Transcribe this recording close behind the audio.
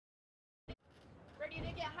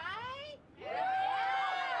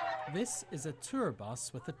This is a tour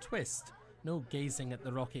bus with a twist. No gazing at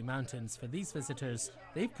the Rocky Mountains for these visitors.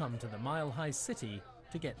 They've come to the mile-high city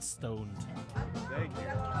to get stoned. Thank you.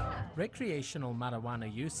 Recreational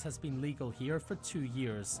marijuana use has been legal here for 2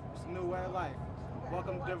 years. It's a new way of life.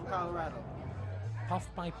 Welcome to Denver, Colorado. Puff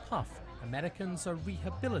by puff, Americans are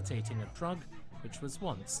rehabilitating a drug which was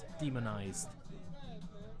once demonized.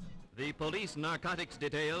 The police narcotics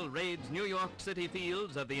detail raids New York City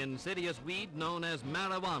fields of the insidious weed known as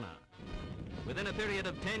marijuana. Within a period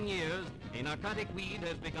of 10 years, a narcotic weed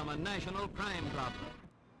has become a national crime problem.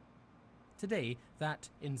 Today, that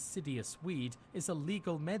insidious weed is a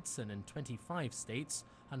legal medicine in 25 states,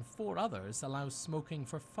 and 4 others allow smoking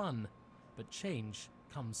for fun. But change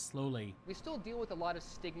comes slowly. We still deal with a lot of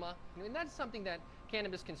stigma, and that's something that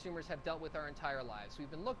cannabis consumers have dealt with our entire lives.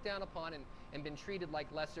 We've been looked down upon and been treated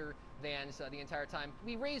like lesser thans the entire time.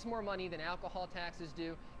 We raise more money than alcohol taxes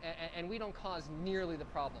do, and we don't cause nearly the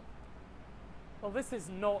problem. Well, this is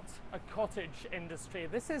not a cottage industry.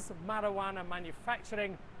 This is marijuana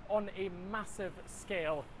manufacturing on a massive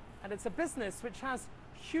scale. And it's a business which has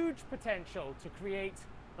huge potential to create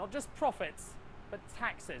not just profits, but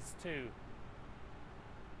taxes too.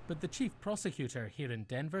 But the chief prosecutor here in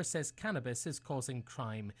Denver says cannabis is causing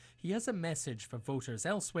crime. He has a message for voters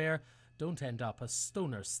elsewhere: don't end up a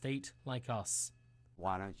stoner state like us.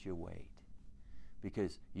 Why don't you wait?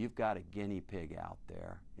 Because you've got a guinea pig out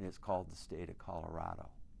there, and it's called the state of Colorado.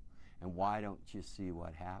 And why don't you see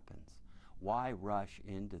what happens? Why rush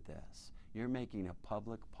into this? You're making a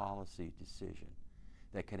public policy decision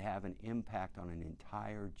that could have an impact on an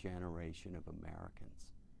entire generation of Americans.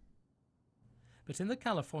 But in the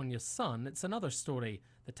California sun, it's another story.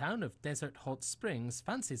 The town of Desert Hot Springs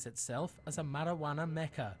fancies itself as a marijuana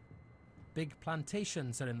mecca. Big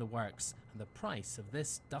plantations are in the works, and the price of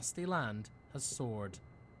this dusty land has soared.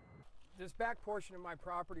 This back portion of my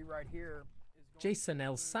property right here is Jason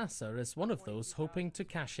L. Sasser is one of those hoping to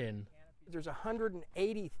cash in. There's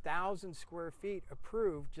 180,000 square feet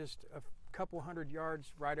approved just a couple hundred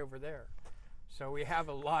yards right over there. So we have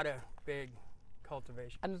a lot of big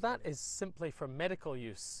cultivation. And that is simply for medical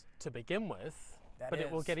use to begin with, but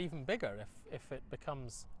it will get even bigger if it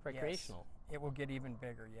becomes recreational. Yes, it will get even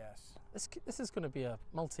bigger, yes. This is going to be a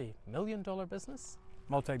multi-million-dollar business?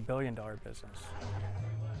 Multi-billion-dollar business.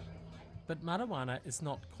 But marijuana is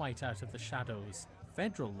not quite out of the shadows.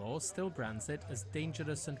 Federal law still brands it as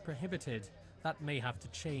dangerous and prohibited. That may have to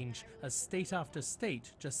change, as state after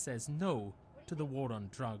state just says no to the war on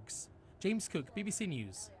drugs. James Cook, BBC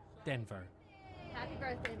News, Denver. Happy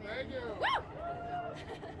birthday, man. Thank you. Woo!